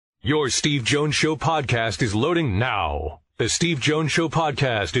Your Steve Jones Show podcast is loading now. The Steve Jones Show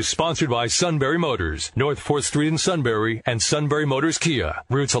podcast is sponsored by Sunbury Motors, North 4th Street in Sunbury, and Sunbury Motors Kia,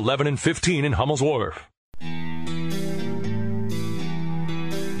 routes 11 and 15 in Hummel's Wharf.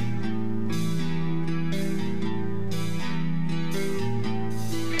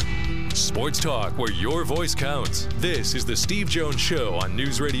 Sports talk where your voice counts. This is the Steve Jones Show on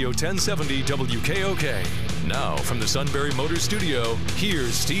News Radio 1070 WKOK. Now from the Sunbury Motors Studio,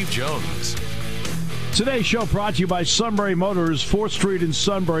 here's Steve Jones. Today's show brought to you by Sunbury Motors, 4th Street in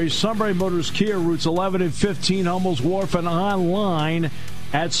Sunbury, Sunbury Motors Kia, routes 11 and 15, Hummel's Wharf, and online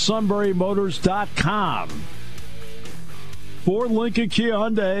at sunburymotors.com. Ford, Lincoln, Kia,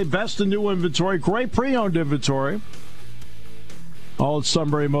 Hyundai, best in new inventory, great pre-owned inventory. All at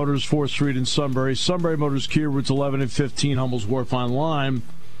Sunbury Motors, 4th Street in Sunbury. Sunbury Motors Kia, routes 11 and 15, Hummel's Wharf, online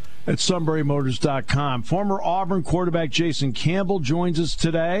at sunburymotors.com. Former Auburn quarterback Jason Campbell joins us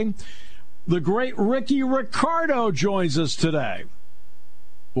today. The great Ricky Ricardo joins us today.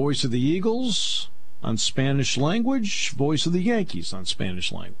 Voice of the Eagles on Spanish language, voice of the Yankees on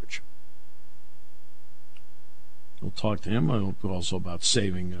Spanish language. We'll talk to him also about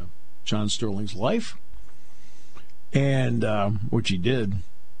saving John Sterling's life. And which he did.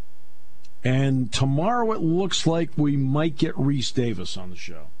 And tomorrow it looks like we might get Reese Davis on the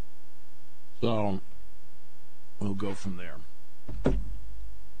show. So we'll go from there.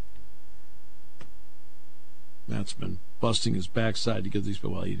 Matt's been busting his backside to get these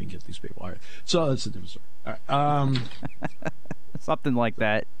people. Well, he didn't get these people. All right. So that's a different story. All right. Something like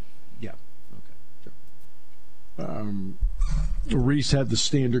that. Yeah. Okay. Sure. Reese had the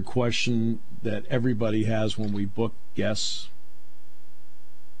standard question that everybody has when we book guests.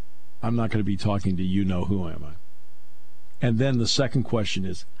 I'm not going to be talking to you know who am I? And then the second question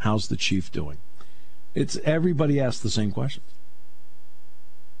is, how's the chief doing? It's everybody asks the same questions.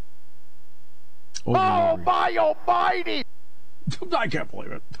 Oh, my almighty! I can't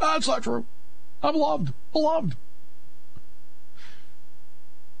believe it. That's not true. I'm loved. Beloved.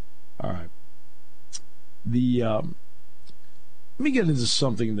 All right. Let me get into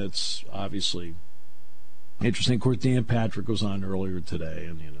something that's obviously interesting. Of course, Dan Patrick was on earlier today,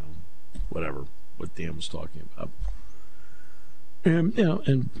 and what Dan was talking about, and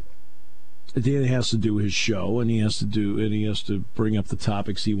and Dan has to do his show, and he has to bring up the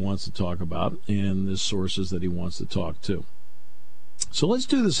topics he wants to talk about and the sources that he wants to talk to. So let's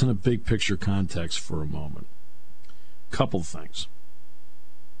do this in a big picture context for a moment. Couple things.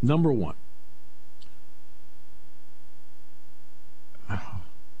 Number one.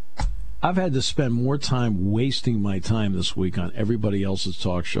 I've had to spend more time wasting my time this week on everybody else's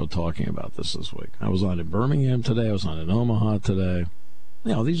talk show talking about this week. I was on in Birmingham today. I was on in Omaha today.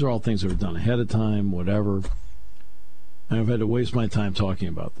 These are all things that were done ahead of time, whatever. And I've had to waste my time talking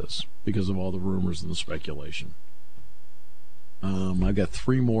about this because of all the rumors and the speculation. I've got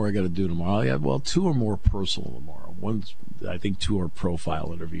 3 more I got to do tomorrow. 2 are more personal tomorrow. I think 2 are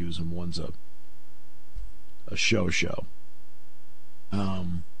profile interviews, and one's a show.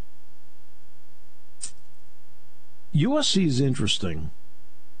 USC is interesting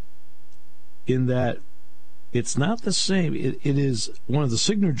in that it's not the same. It is one of the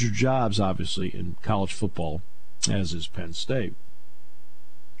signature jobs, obviously, in college football, as is Penn State.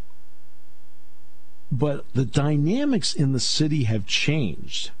 But the dynamics in the city have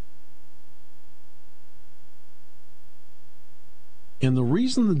changed. And the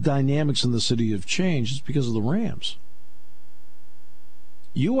reason the dynamics in the city have changed is because of the Rams.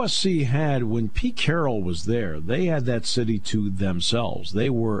 USC had, when Pete Carroll was there, they had that city to themselves. They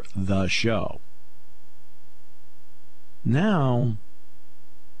were the show. Now,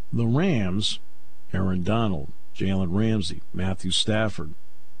 the Rams, Aaron Donald, Jalen Ramsey, Matthew Stafford,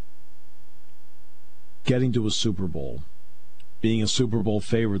 getting to a Super Bowl, being a Super Bowl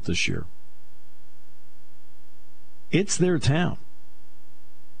favorite this year. It's their town,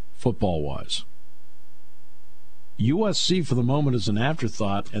 football-wise. USC, for the moment, is an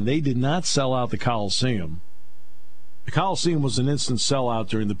afterthought, and they did not sell out the Coliseum. The Coliseum was an instant sellout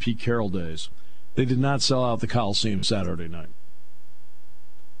during the Pete Carroll days. They did not sell out the Coliseum Saturday night.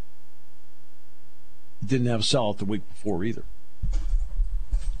 Didn't have a sellout the week before either.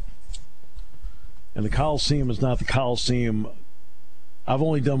 And the Coliseum is not the Coliseum. I've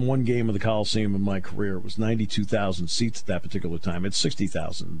only done one game of the Coliseum in my career. It was 92,000 seats at that particular time. It's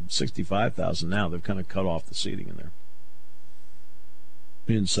 60,000, 65,000 now. They've kind of cut off the seating in there.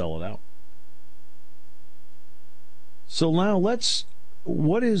 They didn't sell it out. So now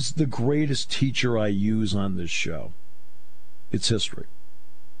what is the greatest teacher I use on this show? It's history.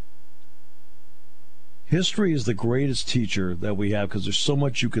 History is the greatest teacher that we have because there's so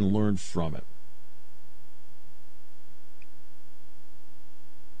much you can learn from it.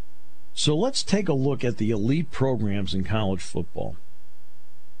 So let's take a look at the elite programs in college football.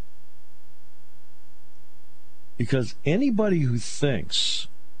 Because anybody who thinks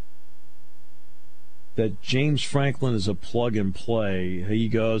that James Franklin is a plug and play, he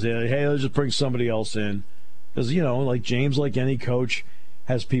goes, hey, let's just bring somebody else in. Because, like James, like any coach,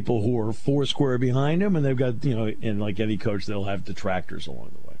 has people who are four square behind him, and they've got, and like any coach, they'll have detractors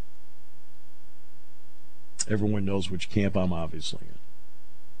along the way. Everyone knows which camp I'm obviously in.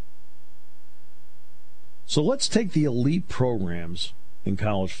 So let's take the elite programs in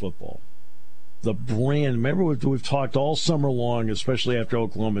college football. The brand, remember we've talked all summer long, especially after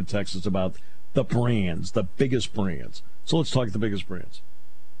Oklahoma and Texas, about the brands, the biggest brands. So let's talk the biggest brands.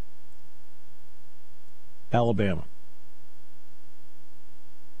 Alabama.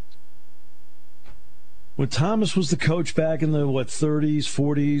 When Thomas was the coach back in the, 30s,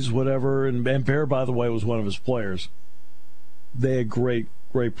 40s, whatever, and Bear, by the way, was one of his players, they had great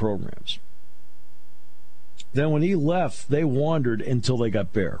programs. Then when he left, they wandered until they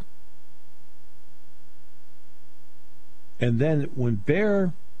got Bear. And then when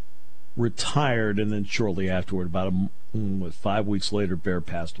Bear retired, and then shortly afterward, about 5 weeks later, Bear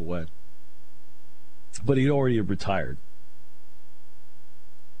passed away. But he'd already retired.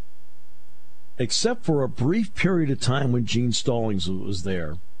 Except for a brief period of time when Gene Stallings was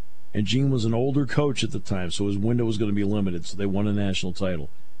there. And Gene was an older coach at the time, so his window was going to be limited, so they won a national title.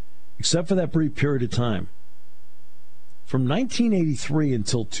 Except for that brief period of time. From 1983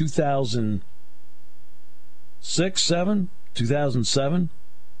 until 2007,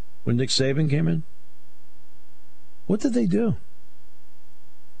 when Nick Saban came in, what did they do?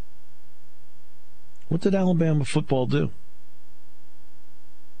 What did Alabama football do?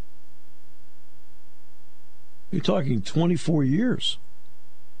 You're talking 24 years,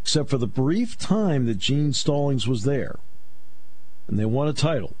 except for the brief time that Gene Stallings was there, and they won a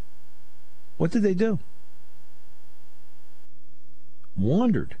title. What did they do?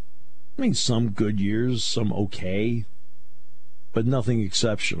 Wandered. I mean, some good years, some okay, but nothing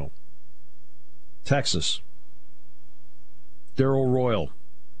exceptional. Texas. Darrell Royal.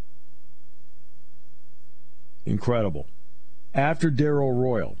 Incredible. After Darrell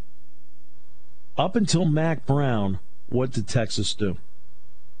Royal, up until Mack Brown, what did Texas do?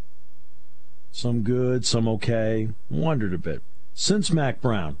 Some good, some okay, wandered a bit. Since Mack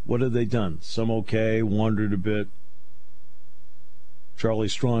Brown, what have they done? Some okay, wandered a bit. Charlie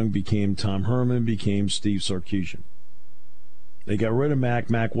Strong became Tom Herman, became Steve Sarkisian. They got rid of Mack.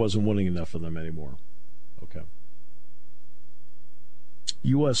 Mack wasn't winning enough for them anymore. Okay.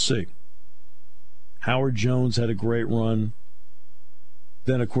 USC. Howard Jones had a great run.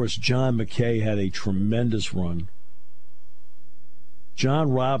 Then, of course, John McKay had a tremendous run.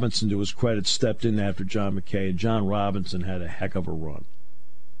 John Robinson, to his credit, stepped in after John McKay, and John Robinson had a heck of a run.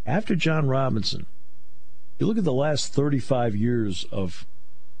 After John Robinson, you look at the last 35 years of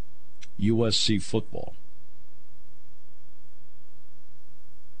USC football,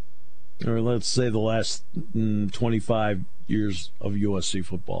 or let's say the last 25 years of USC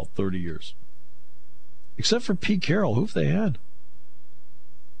football, 30 years. Except for Pete Carroll, who have they had?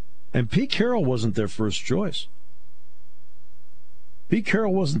 And Pete Carroll wasn't their first choice. Pete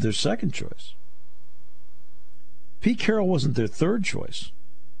Carroll wasn't their second choice. Pete Carroll wasn't their third choice.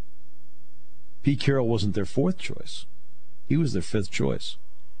 Pete Carroll wasn't their fourth choice. He was their fifth choice.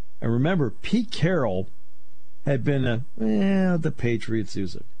 And remember, Pete Carroll had been with the Patriots. He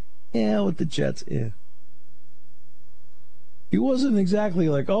was with the Jets. He wasn't exactly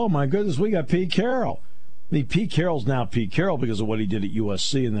like, oh my goodness, we got Pete Carroll. I mean, Pete Carroll's now Pete Carroll because of what he did at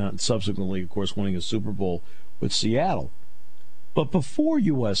USC and then subsequently, of course, winning a Super Bowl with Seattle. But before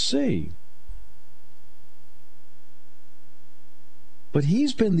USC,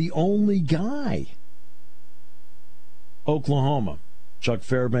 he's been the only guy. Oklahoma. Chuck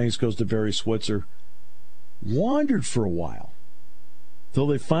Fairbanks goes to Barry Switzer. Wandered for a while till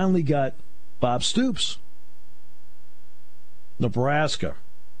they finally got Bob Stoops. Nebraska.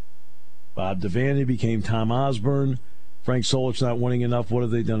 Bob Devaney became Tom Osborne. Frank Solich's not winning enough. What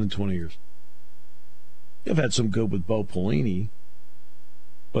have they done in 20 years? They've had some good with Bo Pelini.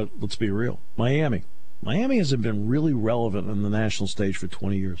 But let's be real. Miami. Miami hasn't been really relevant on the national stage for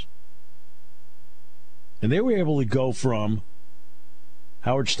 20 years. And they were able to go from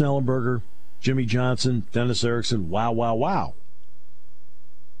Howard Schnellenberger, Jimmy Johnson, Dennis Erickson, wow.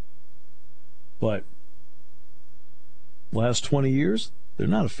 But last 20 years, they're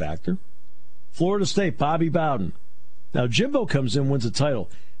not a factor. Florida State, Bobby Bowden. Now, Jimbo comes in, wins a title.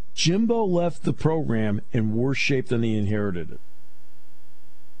 Jimbo left the program in worse shape than he inherited it.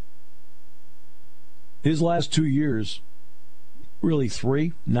 His last 2 years, really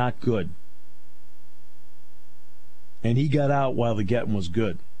 3, not good. And he got out while the getting was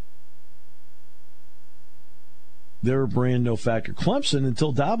good. They're a brand no factor. Clemson,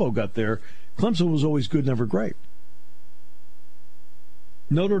 until Dabo got there, Clemson was always good, never great.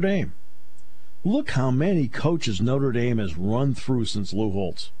 Notre Dame. Look how many coaches Notre Dame has run through since Lou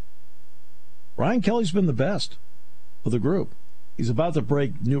Holtz. Brian Kelly's been the best of the group. He's about to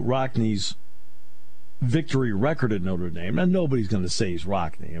break Knute Rockne's victory record at Notre Dame. And nobody's going to say he's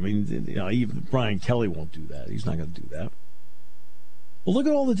Rockne. I mean, even Brian Kelly won't do that. He's not going to do that. Well, look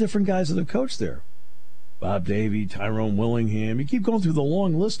at all the different guys that have coached there. Bob Davie, Tyrone Willingham. You keep going through the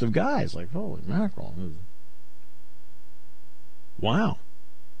long list of guys. Like, holy mackerel. Wow.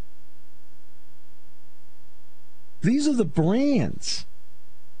 These are the brands.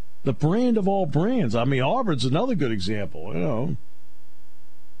 The brand of all brands. I mean, Auburn's another good example.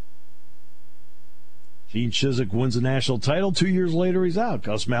 Gene Chizik wins a national title. 2 years later, he's out.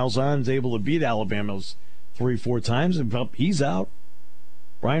 Gus Malzahn's able to beat Alabama 3-4 times, and he's out.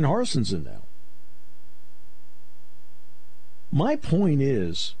 Brian Harsin's in now. My point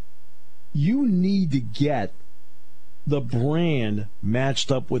is, you need to get the brand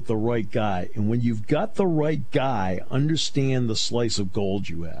matched up with the right guy. And when you've got the right guy, understand the slice of gold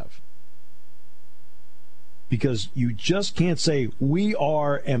you have. Because you just can't say, we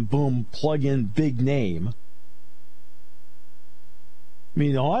are, and boom, plug in big name. I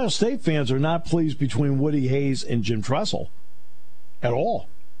mean, Ohio State fans are not pleased between Woody Hayes and Jim Tressel at all.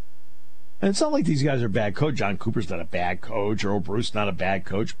 And it's not like these guys are bad coach. John Cooper's not a bad coach, or Bruce not a bad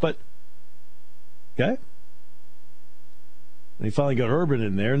coach, but okay. They finally got Urban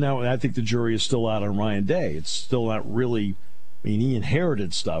in there. Now I think the jury is still out on Ryan Day. It's still not really. I mean, he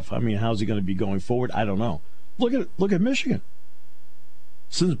inherited stuff. I mean, how's he going to be going forward? I don't know. Look at Michigan.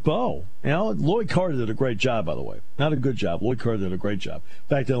 Since Bo, Lloyd Carter did a great job, by the way. Not a good job. Lloyd Carter did a great job.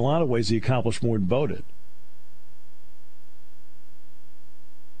 In fact, in a lot of ways, he accomplished more than Bo did.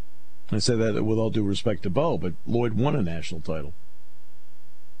 I say that with all due respect to Bo, but Lloyd won a national title.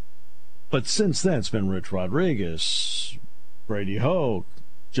 But since then, it's been Rich Rodriguez, Brady Hoke,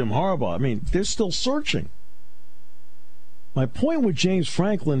 Jim Harbaugh. I mean, they're still searching. My point with James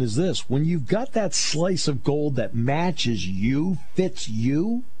Franklin is this. When you've got that slice of gold that matches you, fits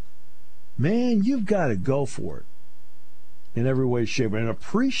you, man, you've got to go for it in every way, shape, and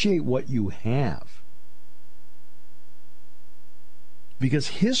appreciate what you have. Because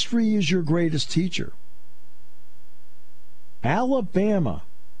history is your greatest teacher. Alabama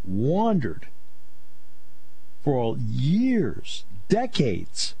wandered for years,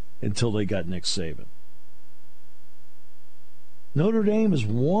 decades, until they got Nick Saban. Notre Dame has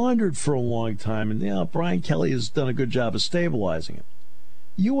wandered for a long time, and Brian Kelly has done a good job of stabilizing it.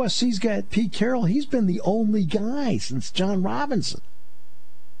 USC's got Pete Carroll. He's been the only guy since John Robinson.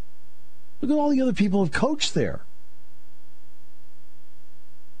 Look at all the other people who have coached there.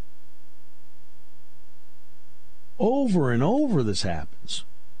 Over and over this happens.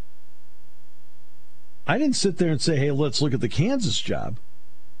 I didn't sit there and say, hey, let's look at the Kansas job.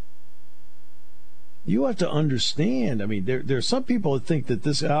 You have to understand. I mean, there's some people that think that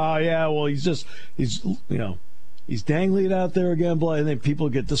this, he's dangling it out there again, and then people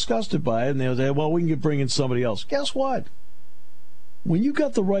get disgusted by it, and they'll say, well, we can bring in somebody else. Guess what? When you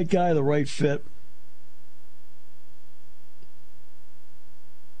got the right guy, the right fit,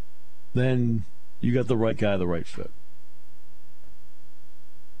 then you got the right guy, the right fit.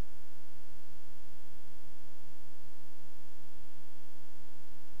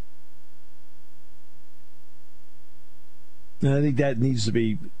 And I think that needs to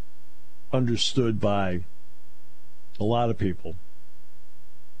be understood by a lot of people.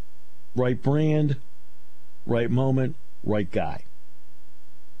 Right brand, right moment, right guy.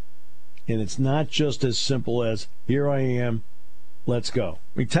 And it's not just as simple as, here I am, let's go.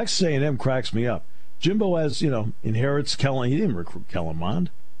 I mean, Texas A&M cracks me up. Jimbo inherits Kellen. He didn't recruit Kellen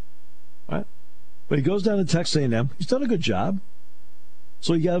Mond, right? But he goes down to Texas A&M. He's done a good job.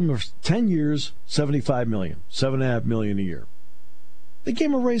 So you got him for 10 years, $75 million, $7.5 million a year. They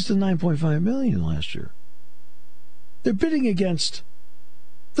gave him a raise to $9.5 million last year. They're bidding against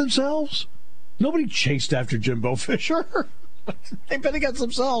themselves. Nobody chased after Jimbo Fisher. They bid against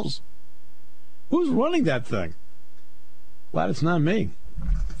themselves. Who's running that thing? Glad it's not me.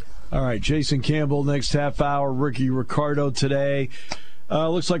 All right, Jason Campbell next half hour. Ricky Ricardo today.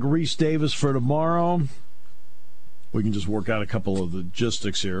 Looks like Reese Davis for tomorrow. We can just work out a couple of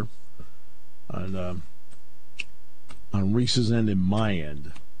logistics here on Reese's end and my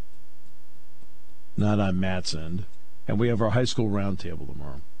end. not on Matt's end. And we have our high school roundtable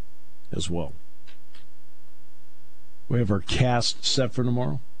tomorrow as well. We have our cast set for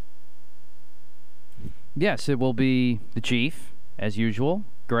tomorrow. Yes, it will be the Chief, as usual,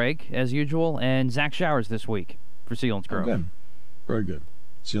 Greg, as usual, and Zach Showers this week for Selinsgrove. Okay. Very good.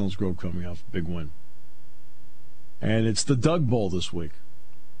 Selinsgrove coming off a big win. And it's the Doug Bowl this week.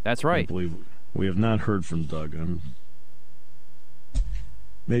 That's right. I believe we have not heard from Doug.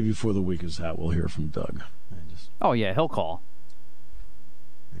 Maybe before the week is out, we'll hear from Doug. Oh, yeah, he'll call.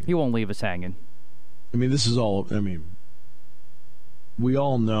 He won't leave us hanging. I mean, this is all, we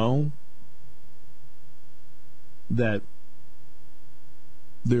all know that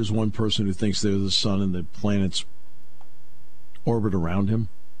there's one person who thinks they're the sun and the planets orbit around him.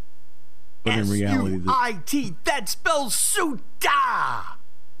 But in reality, S-U-I-T, that spells Suda!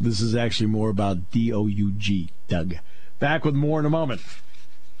 This is actually more about D-O-U-G, Doug. Back with more in a moment.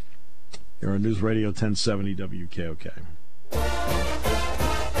 Here on News Radio 1070 WKOK.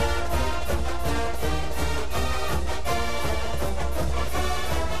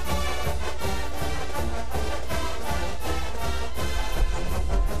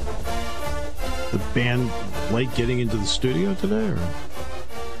 The band late getting into the studio today, or?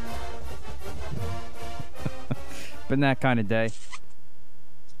 Been that kind of day.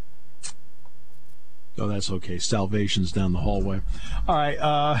 Oh, that's okay. Salvation's down the hallway. All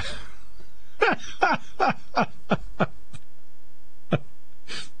right.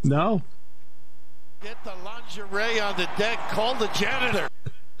 No? Get the lingerie on the deck. Call the janitor.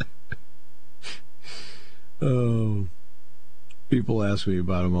 Oh. People ask me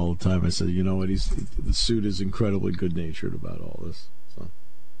about him all the time. I said, you know what? The suit is incredibly good-natured about all this. So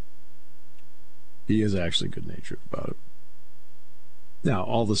he is actually good-natured about it. Now,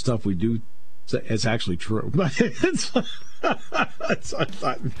 all the stuff we do, it's actually true.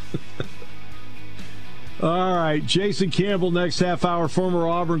 All right, Jason Campbell next half hour, former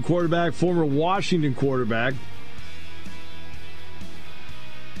Auburn quarterback, former Washington quarterback.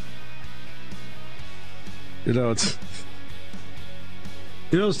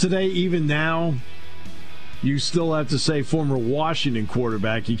 It's today, even now, you still have to say former Washington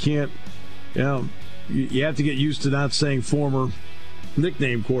quarterback. You can't, you have to get used to not saying former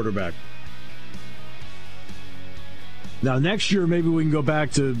nickname quarterback. Now, next year, maybe we can go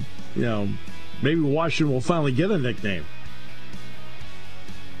back to, maybe Washington will finally get a nickname.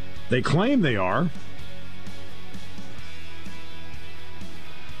 They claim they are.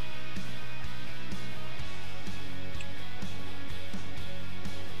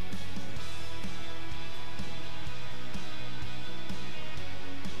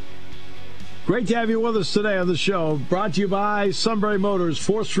 Great to have you with us today on the show. Brought to you by Sunbury Motors,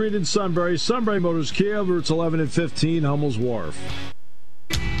 4th Street in Sunbury. Sunbury Motors Kia, routes 11 and 15, Hummel's Wharf.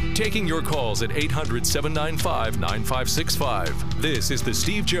 Taking your calls at 800-795-9565. This is the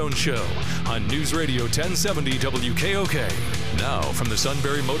Steve Jones Show on News Radio 1070 WKOK. Now, from the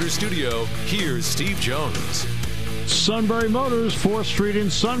Sunbury Motors Studio, here's Steve Jones. Sunbury Motors, 4th Street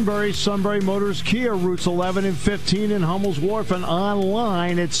in Sunbury. Sunbury Motors Kia, routes 11 and 15 in Hummel's Wharf, and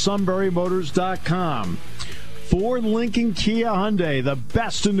online at sunburymotors.com. Ford, Lincoln, Kia, Hyundai, the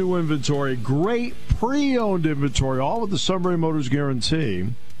best in new inventory. Great pre-owned inventory, all with the Sunbury Motors guarantee.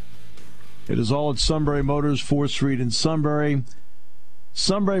 It is all at Sunbury Motors, 4th Street in Sunbury.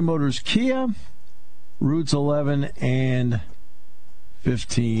 Sunbury Motors Kia, routes 11 and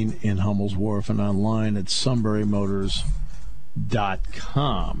 15 in Hummel's Wharf, and online at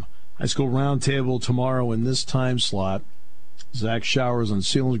sunburymotors.com. High school roundtable tomorrow in this time slot. Zach Showers on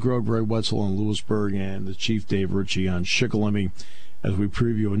Selinsgrove, Ray Wetzel on Lewisburg, and the Chief Dave Ritchie on Shikellamy as we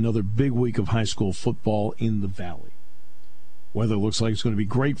preview another big week of high school football in the Valley. Weather looks like it's going to be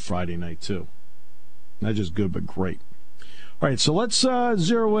great Friday night, too. Not just good, but great. All right, so let's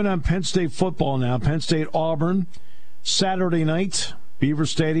zero in on Penn State football now. Penn State Auburn, Saturday night, Beaver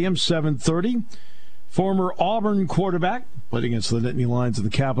Stadium, 7:30. Former Auburn quarterback, played against the Nittany Lions of the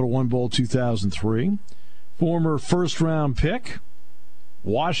Capital One Bowl 2003. Former first-round pick,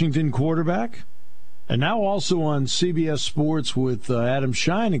 Washington quarterback, and now also on CBS Sports with Adam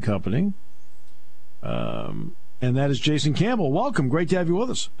Shine and company. And that is Jason Campbell. Welcome. Great to have you with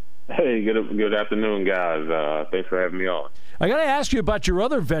us. Hey, good afternoon, guys. Thanks for having me on. I got to ask you about your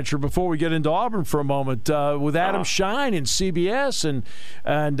other venture before we get into Auburn for a moment. With Adam Shine and CBS and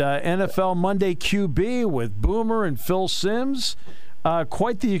NFL Monday QB with Boomer and Phil Simms.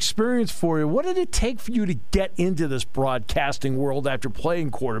 Quite the experience for you. What did it take for you to get into this broadcasting world after playing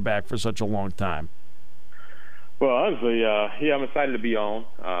quarterback for such a long time? Well, honestly, I'm excited to be on.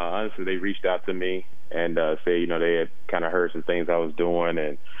 Honestly, they reached out to me, and said, they had kind of heard some things I was doing,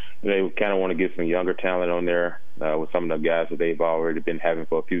 and they kind of want to get some younger talent on there with some of the guys that they've already been having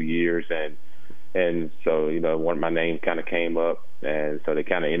for a few years. And so, my name kind of came up, and so they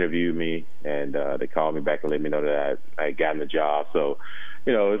kind of interviewed me, and they called me back and let me know that I had gotten the job. So,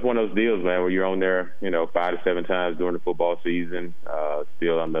 it's one of those deals, man, where you're on there, 5 to 7 times during the football season,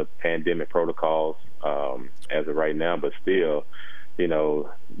 still under pandemic protocols as of right now, but still, they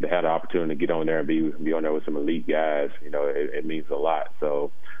had the opportunity to get on there and be on there with some elite guys. It means a lot.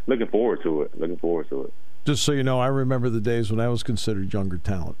 So looking forward to it. Just so you know, I remember the days when I was considered younger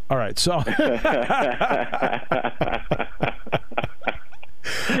talent. All right, so hey,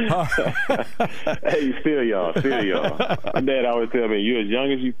 still y'all. My dad always tell me, you're as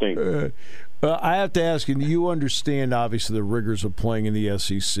young as you think. I have to ask you, you understand, obviously, the rigors of playing in the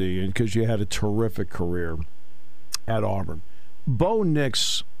SEC, and because you had a terrific career at Auburn. Bo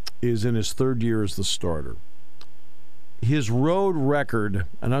Nix is in his 3rd year as the starter. His road record,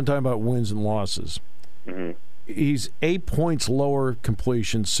 and I'm talking about wins and losses, he's 8 points lower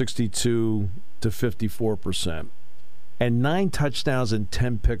completion, 62 to 54%, and 9 touchdowns and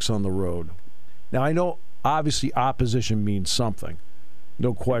 10 picks on the road. Now, I know, obviously, opposition means something.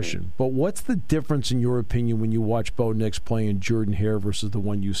 No question. But what's the difference, in your opinion, when you watch Bo Nix play in Jordan-Hare versus the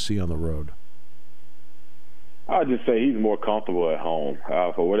one you see on the road? I'll just say he's more comfortable at home.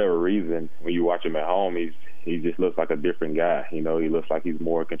 For whatever reason, when you watch him at home, he just looks like a different guy. He looks like he's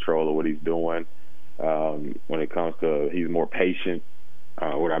more in control of what he's doing. When it comes to, he's more patient.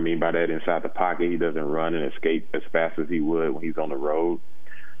 What I mean by that, inside the pocket, he doesn't run and escape as fast as he would when he's on the road.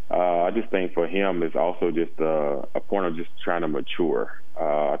 I just think for him, it's also just a point of just trying to mature.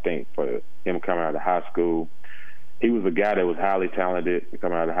 I think for him coming out of high school, he was a guy that was highly talented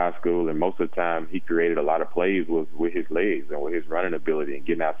coming out of high school, and most of the time he created a lot of plays with his legs and with his running ability and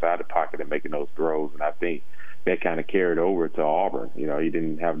getting outside the pocket and making those throws. And I think that kind of carried over to Auburn. He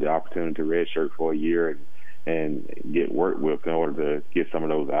didn't have the opportunity to redshirt for a year and get work with in order to get some of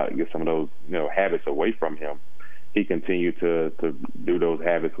those habits away from him. He continued to do those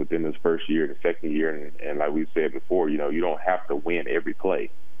habits within his first year, the second year, and like we said before, you don't have to win every play.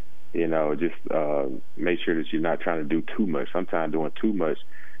 Just make sure that you're not trying to do too much. Sometimes doing too much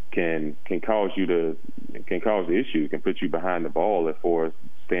can cause issues, can put you behind the ball as far as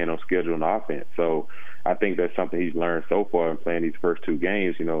staying on schedule on offense. So I think that's something he's learned so far in playing these first 2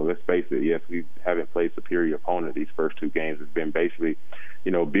 games. Let's face it, yes, we haven't played superior opponent these first 2 games. It's been basically,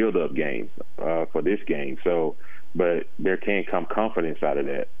 build-up games for this game. So, but there can come confidence out of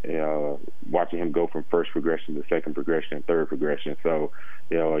that, watching him go from first progression to second progression and third progression. So,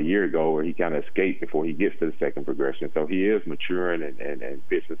 a year ago where he kind of escaped before he gets to the second progression. So he is maturing and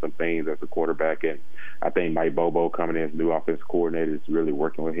fixing some things as a quarterback. And I think Mike Bobo coming in as new offensive coordinator is really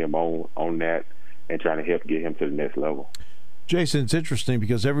working with him on that and trying to help get him to the next level. Jason, it's interesting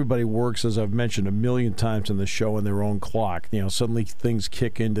because everybody works, as I've mentioned a million times in the show, on their own clock. Suddenly things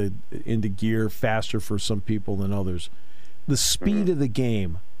kick into gear faster for some people than others. The speed of the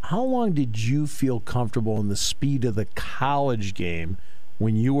game, how long did you feel comfortable in the speed of the college game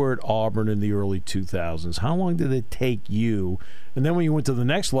when you were at Auburn in the early 2000s? How long did it take you? And then when you went to the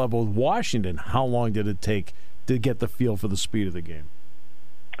next level with Washington, how long did it take to get the feel for the speed of the game?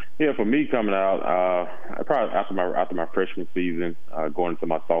 Yeah, for me coming out, probably after my freshman season, going into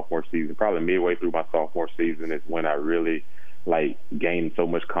my sophomore season, probably midway through my sophomore season is when I really gained so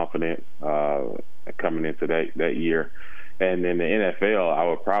much confidence coming into that year. And in the NFL, I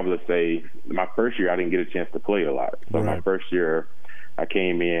would probably say my first year I didn't get a chance to play a lot. So my first year I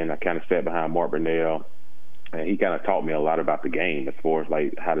came in, I kind of sat behind Mark Burnell, and he kind of taught me a lot about the game as far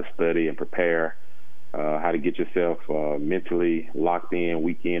as how to study and prepare. How to get yourself mentally locked in and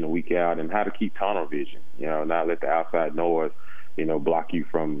week out, and how to keep tunnel vision, not let the outside noise, block you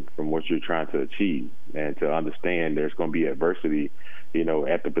from what you're trying to achieve, and to understand there's going to be adversity,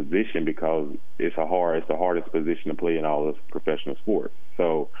 at the position, because it's the hardest position to play in all of professional sports.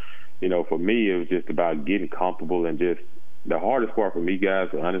 So, for me, it was just about getting comfortable, and just the hardest part for me, guys,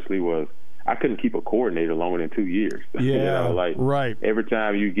 honestly, was I couldn't keep a coordinator longer than 2 years. Yeah, right. Every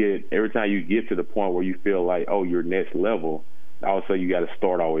time you get to the point where you feel like, oh, you're next level, all of a sudden you got to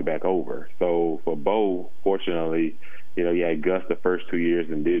start all the way back over. So for Bo, fortunately, he had Gus the first 2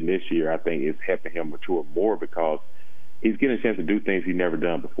 years, and then this year I think it's helping him mature more because he's getting a chance to do things he's never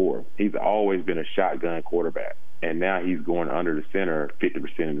done before. He's always been a shotgun quarterback, and now he's going under the center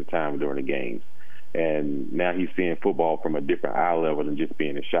 50% of the time during the games. And now he's seeing football from a different eye level than just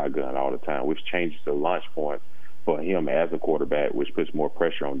being a shotgun all the time, which changes the launch point for him as a quarterback, which puts more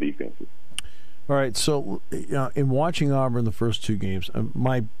pressure on defenses. All right, so in watching Auburn the first two games,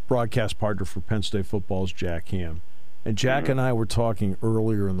 my broadcast partner for Penn State football is Jack Ham. And Jack and I were talking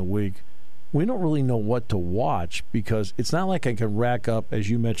earlier in the week. We don't really know what to watch because it's not like I can rack up, as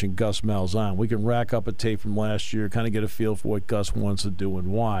you mentioned, Gus Malzahn. We can rack up a tape from last year, kind of get a feel for what Gus wants to do and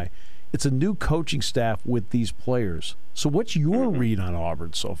why. It's a new coaching staff with these players. So what's your read on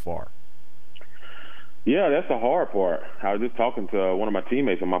Auburn so far? Yeah, that's the hard part. I was just talking to one of my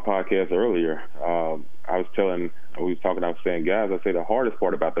teammates on my podcast earlier. I was saying, guys, I say the hardest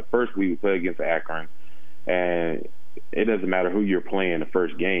part about the first week we play against Akron, and it doesn't matter who you're playing the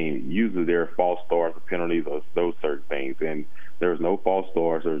first game. Usually there are false starts, penalties, those certain things. And there was no false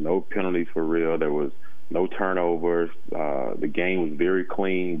starts. There was no penalties for real. There was no turnovers. The game was very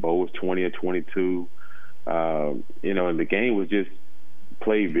clean. Bo was 20 or 22. And the game was just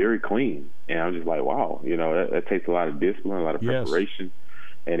played very clean. And I'm just like, wow, that takes a lot of discipline, a lot of preparation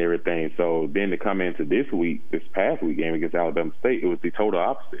and everything. So then to come into this past week game against Alabama State, it was the total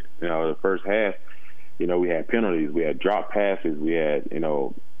opposite. The first half, we had penalties, we had drop passes, we had,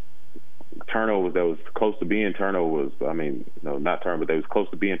 turnovers that was close to being turnovers. I mean, not turnovers, but they was close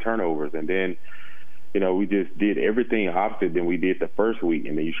to being turnovers. And then, we just did everything opposite than we did the first week.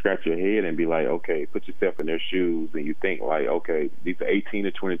 And then you scratch your head and be like, okay, put yourself in their shoes. And you think like, okay, these are 18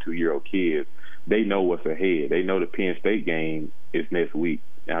 to 22-year-old kids. They know what's ahead. They know the Penn State game is next week.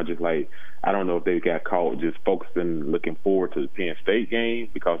 And I'm just like, I don't know if they got caught just focusing, looking forward to the Penn State game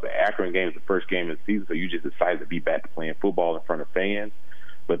because the Akron game is the first game of the season, so you just decided to be back to playing football in front of fans.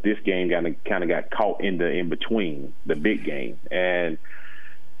 But this game kind of got caught in between the big game. And,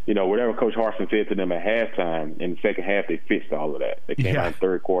 whatever Coach Harsin said to them at halftime, in the second half, they fixed all of that. They came out in the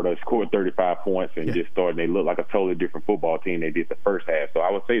third quarter, scored 35 points, and just started. They looked like a totally different football team they did the first half. So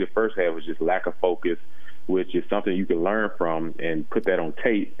I would say the first half was just lack of focus, which is something you can learn from and put that on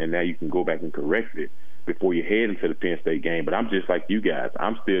tape, and now you can go back and correct it before you head into the Penn State game. But I'm just like you guys.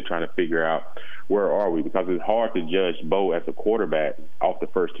 I'm still trying to figure out where are we because it's hard to judge Bo as a quarterback off the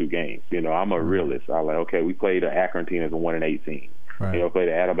first two games. I'm a realist. I'm like, okay, we played an Akron team as a 1-18. Right. Play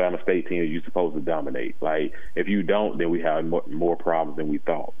the Alabama State team that you're supposed to dominate. Like, if you don't, then we have more problems than we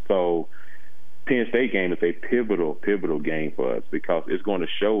thought. So Penn State game is a pivotal game for us because it's going to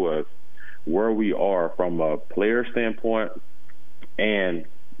show us where we are from a player standpoint, and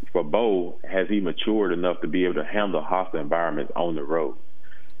for Bo, has he matured enough to be able to handle hostile environments on the road?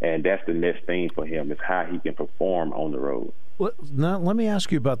 And that's the next thing for him is how he can perform on the road. Well, now, let me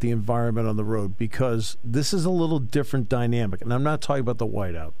ask you about the environment on the road because this is a little different dynamic. And I'm not talking about the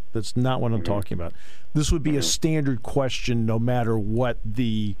whiteout. That's not what I'm talking about. This would be a standard question no matter what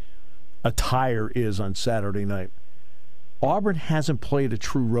the attire is on Saturday night. Auburn hasn't played a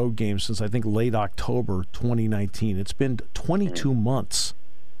true road game since, I think, late October 2019. It's been 22 months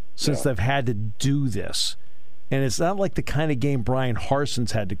since they've had to do this. And it's not like the kind of game Brian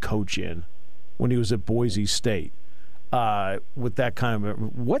Harson's had to coach in when he was at Boise State. With that kind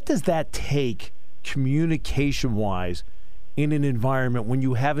of, what does that take communication-wise in an environment when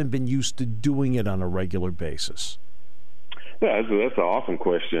you haven't been used to doing it on a regular basis? Yeah, that's an awesome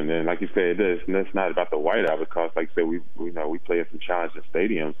question, and like you said, that's not about the whiteout because, like you said, we play in some challenging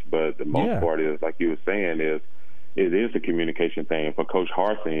stadiums, but the most part is, like you were saying, it is a communication thing. For Coach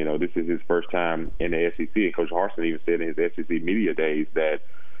Harsin, this is his first time in the SEC, and Coach Harsin even said in his SEC media days that,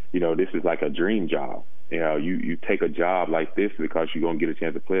 this is like a dream job. You take a job like this because you're going to get a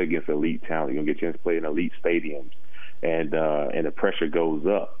chance to play against elite talent. You're going to get a chance to play in elite stadiums, and the pressure goes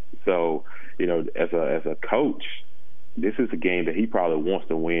up. So, as a coach, this is a game that he probably wants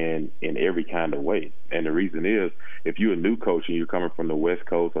to win in every kind of way. And the reason is, if you're a new coach and you're coming from the West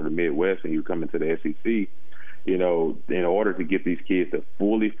Coast or the Midwest and you're coming to the SEC, in order to get these kids to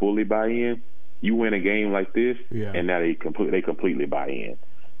fully buy in, you win a game like this, and now they completely buy in.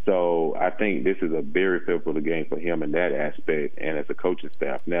 So I think this is a very pivotal game for him in that aspect and as a coaching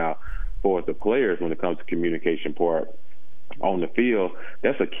staff. Now, for the players, when it comes to communication part on the field,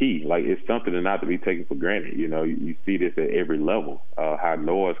 that's a key. Like, it's something not to be taken for granted. You see this at every level, how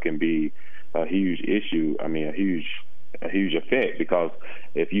noise can be a huge issue. I mean, a huge effect because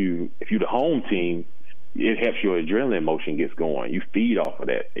if you're the home team, it helps your adrenaline motion gets going. You feed off of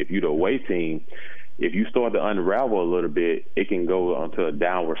that. If you're the away team, if you start to unravel a little bit, it can go onto a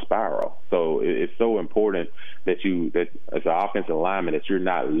downward spiral. So it's so important that as an offensive lineman, that you're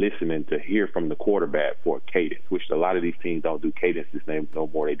not listening to hear from the quarterback for a cadence, which a lot of these teams don't do cadences no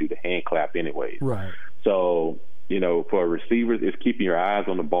more. They do the hand clap anyways. Right. So, for receivers, it's keeping your eyes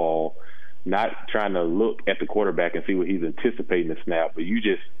on the ball, not trying to look at the quarterback and see what he's anticipating the snap, but you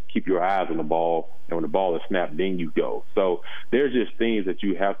just keep your eyes on the ball, and when the ball is snapped, then you go. So there's just things that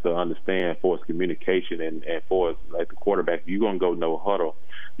you have to understand for its communication and for like the quarterback. If you're going to go no huddle,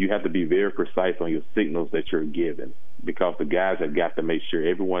 you have to be very precise on your signals that you're giving, because the guys have got to make sure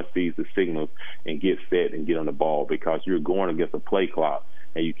everyone sees the signals and get set and get on the ball, because you're going against a play clock,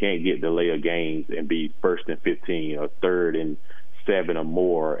 and you can't get delay of games and be 1st and 15 or 3rd and 7 or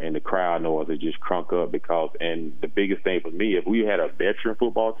more, and the crowd noise is just crunk up. And the biggest thing for me, if we had a veteran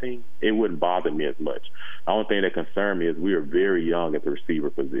football team, it wouldn't bother me as much. The only thing that concerned me is we are very young at the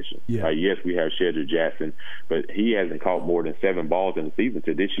receiver position. Yeah. Yes, we have Shedrick Jackson, but he hasn't caught more than 7 balls in the season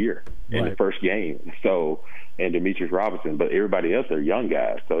to this year in the first game. So, and Demetrius Robinson, but everybody else are young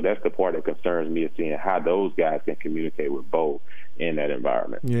guys. So that's the part that concerns me, is seeing how those guys can communicate with Bo in that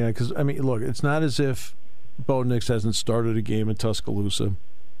environment. Yeah, because, I mean, look, it's not as if Bo Nix hasn't started a game in Tuscaloosa,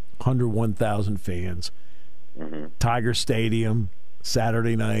 101,000 fans, Tiger Stadium,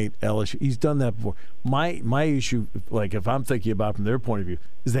 Saturday night, LSU. He's done that before. My issue, like if I'm thinking about from their point of view,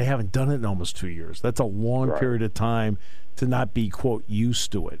 is they haven't done it in almost 2 years. That's a long period of time to not be, quote,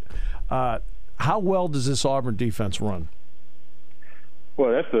 used to it. How well does this Auburn defense run?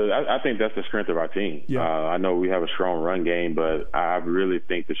 Well, I think that's the strength of our team. Yeah. I know we have a strong run game, but I really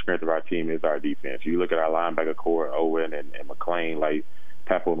think the strength of our team is our defense. You look at our linebacker core, Owen and McClain, like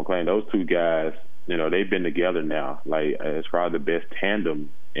Papo McClain, those two guys, they've been together now. Like, it's probably the best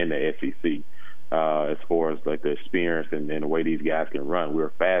tandem in the SEC as far as like the experience and the way these guys can run. We're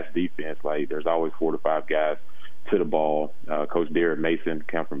a fast defense. Like, there's always 4 to 5 guys to the ball. Coach Derek Mason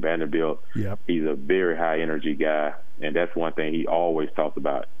comes from Vanderbilt. Yep. He's a very high energy guy, and that's one thing he always talks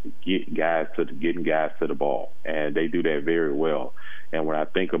about: getting guys to the ball, and they do that very well. And when I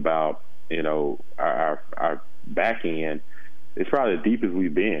think about our back end, it's probably the deepest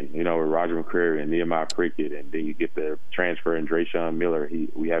we've been, with Roger McCreary and Nehemiah Prickett, and then you get the transfer in Drayshawn Miller.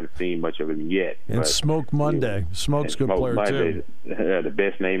 We haven't seen much of him yet. And Smoke Monday. Smoke's a good player, Monday, too. The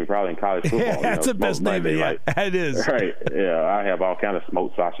best name probably in college football. Yeah, that's the best name. Yeah, it is. Right. Yeah, I have all kind of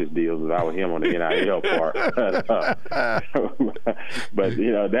smoked sausage deals without him on the NIL part. But,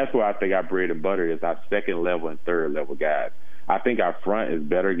 that's where I think our bread and butter is, our second level and third level guys. I think our front is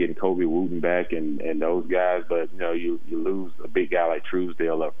better, getting Kobe Wooten back and those guys, but you lose a big guy like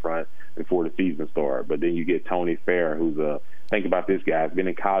Truesdale up front before the season starts. But then you get Tony Fair, who's think about this guy, has been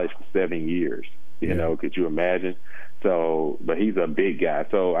in college for 7 years. Could you imagine? So, but he's a big guy.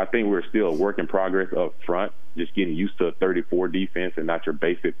 So I think we're still a work in progress up front, just getting used to a 34 defense and not your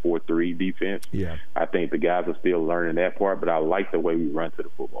basic 4-3 defense. Yeah. I think the guys are still learning that part, but I like the way we run to the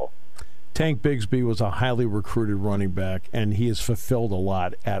football. Tank Bigsby was a highly recruited running back, and he has fulfilled a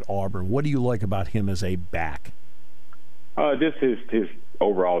lot at Auburn. What do you like about him as a back? Just his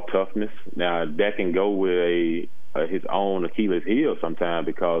overall toughness. Now, that can go with his own Achilles heel sometimes,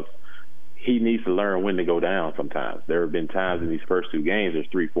 because he needs to learn when to go down sometimes. There have been times in these first 2 games, there's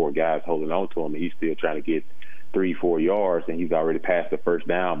 3-4 guys holding on to him, and he's still trying to get 3-4 yards, and he's already passed the first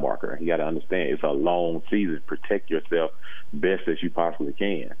down marker. You got to understand, it's a long season. Protect yourself best as you possibly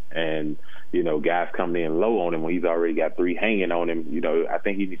can. And, guys coming in low on him when he's already got 3 hanging on him, I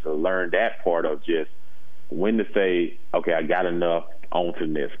think he needs to learn that part of just when to say, okay, I got enough, on to the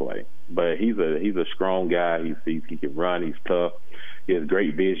next play. But he's a strong guy. He can run. He's tough. He has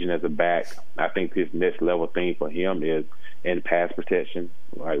great vision as a back. I think his next level thing for him is in pass protection.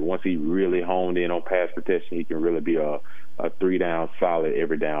 Like, once he really honed in on pass protection, he can really be a 3-down solid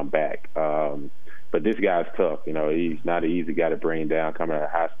every down back. But this guy's tough. He's not an easy guy to bring down coming out of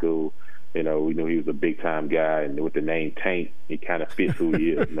high school. We knew he was a big-time guy, and with the name Tank, he kind of fits who he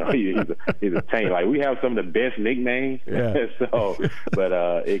is. He's a Tank. Like, we have some of the best nicknames, but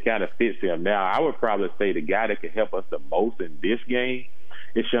it kind of fits him. Now, I would probably say the guy that could help us the most in this game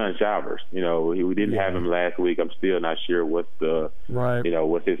is Sean Chalvers. We didn't have him last week. I'm still not sure what's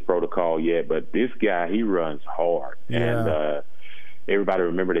what's his protocol yet, but this guy, he runs hard. Yeah. And everybody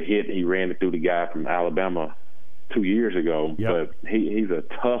remember the hit he ran through the guy from Alabama 2 years ago. Yep. But he's a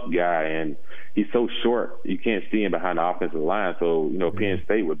tough guy, and he's so short you can't see him behind the offensive line. So Penn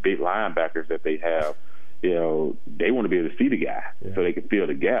State, with big linebackers that they have, they want to be able to see the guy so they can fill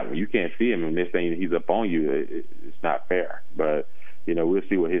the gap. When you can't see him and this thing he's up on you, it's not fair. But we'll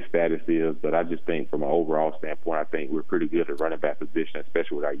see what his status is. But I just think from an overall standpoint, I think we're pretty good at running back position,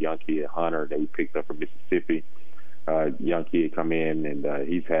 especially with our young kid Hunter that we picked up from Mississippi. Young kid come in, and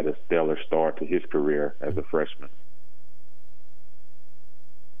he's had a stellar start to his career as a freshman.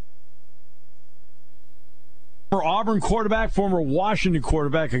 Former Auburn quarterback, former Washington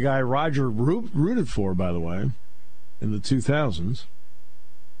quarterback, a guy Roger rooted for, by the way, in the 2000s.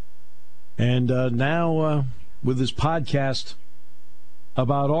 And now with his podcast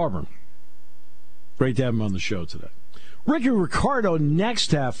about Auburn. Great to have him on the show today. Ricky Ricardo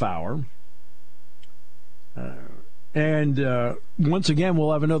next half hour. And once again,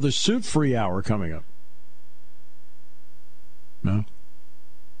 we'll have another suit-free hour coming up. No?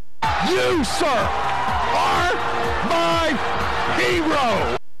 You, sir, are my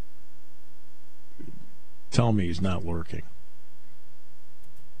hero. Tell me he's not lurking.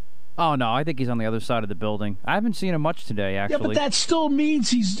 Oh, no, I think he's on the other side of the building. I haven't seen him much today, actually. Yeah, but that still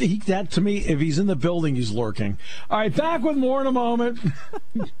means that to me, if he's in the building, he's lurking. All right, back with more in a moment.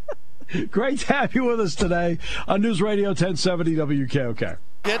 Great to have you with us today on News Radio 1070 WKOK.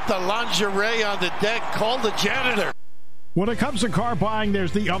 Get the lingerie on the deck. Call the janitor. When it comes to car buying,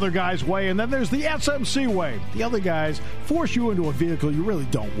 there's the other guy's way, and then there's the SMC way. The other guys force you into a vehicle you really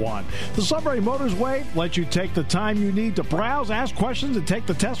don't want. The Sunbury Motors way lets you take the time you need to browse, ask questions, and take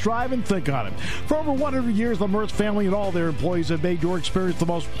the test drive and think on it. For over 100 years, the Mertz family and all their employees have made your experience the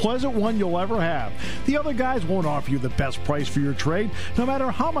most pleasant one you'll ever have. The other guys won't offer you the best price for your trade, no matter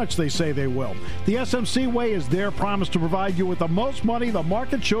how much they say they will. The SMC way is their promise to provide you with the most money the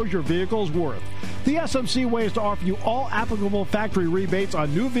market shows your vehicle is worth. The SMC way is to offer you all applicable factory rebates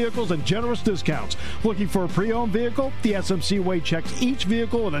on new vehicles and generous discounts. Looking for a pre-owned vehicle? The SMC way checks each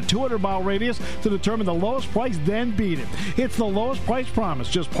vehicle in a 200-mile radius to determine the lowest price, then beat it. It's the lowest price promise,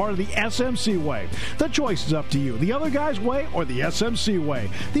 just part of the SMC way. The choice is up to you. The other guy's way or the SMC way.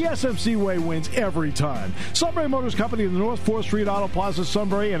 The SMC way wins every time. Sunbury Motors Company in the North 4th Street Auto Plaza,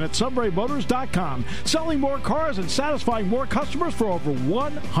 Sunbury, and at sunburymotors.com. Selling more cars and satisfying more customers for over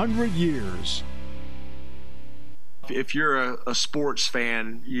 100 years. If you're a sports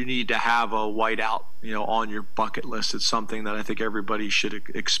fan, you need to have a whiteout, on your bucket list. It's something that I think everybody should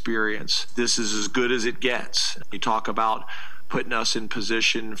experience. This is as good as it gets. You talk about putting us in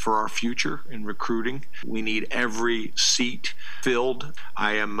position for our future in recruiting. We need every seat filled.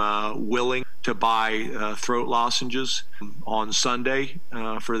 I am willing to buy throat lozenges on Sunday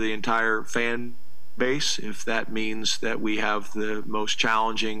for the entire fan base, if that means that we have the most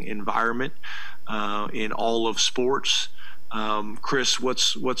challenging environment in all of sports. Chris,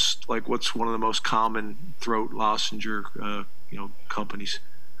 what's one of the most common throat lozenger companies?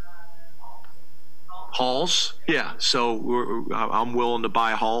 Halls. Yeah. So I'm willing to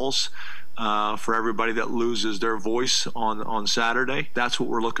buy Halls for everybody that loses their voice on Saturday. That's what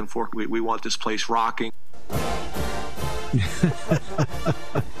we're looking for. We want this place rocking.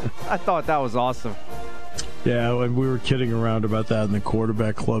 I thought that was awesome. Yeah, and we were kidding around about that in the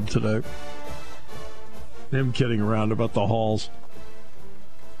quarterback club today. Him kidding around about the Halls.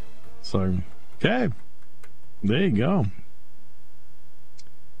 So, okay. There you go.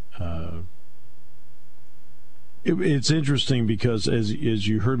 It's interesting because, as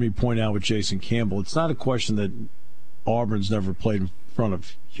you heard me point out with Jason Campbell, it's not a question that Auburn's never played in front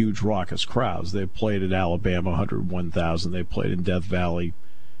of huge raucous crowds. They played at Alabama, 101,000. They played in Death Valley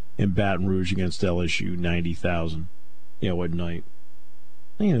in Baton Rouge against LSU, 90,000, at night.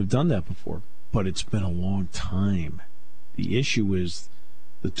 They've done that before, but it's been a long time. The issue is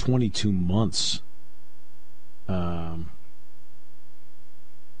the 22 months.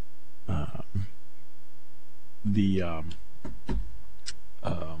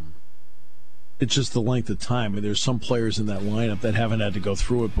 It's just the length of time. And there's some players in that lineup that haven't had to go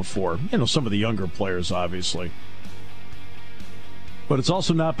through it before. Some of the younger players, obviously. But it's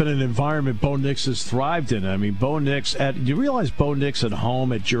also not been an environment Bo Nix has thrived in. I mean, Bo Nix do you realize Bo Nix at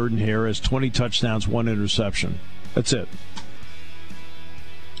home at Jordan-Hare 20 touchdowns, 1 interception? That's it.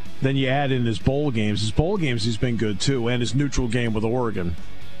 Then you add in his bowl games. His bowl games, he's been good too, and his neutral game with Oregon.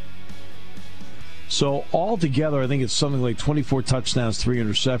 So altogether, I think it's something like 24 touchdowns, 3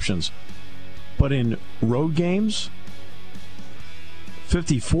 interceptions. But in road games,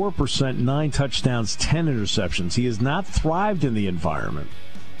 54%, 9 touchdowns, 10 interceptions. He has not thrived in the environment.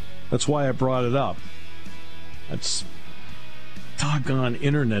 That's why I brought it up. That's doggone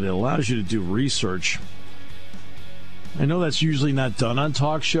internet. It allows you to do research. I know that's usually not done on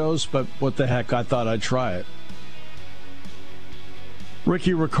talk shows, but what the heck, I thought I'd try it.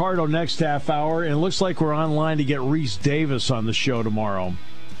 Ricky Ricardo next half hour, and it looks like we're online to get Reese Davis on the show tomorrow,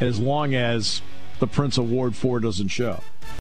 as long as the Prince of Ward 4 doesn't show.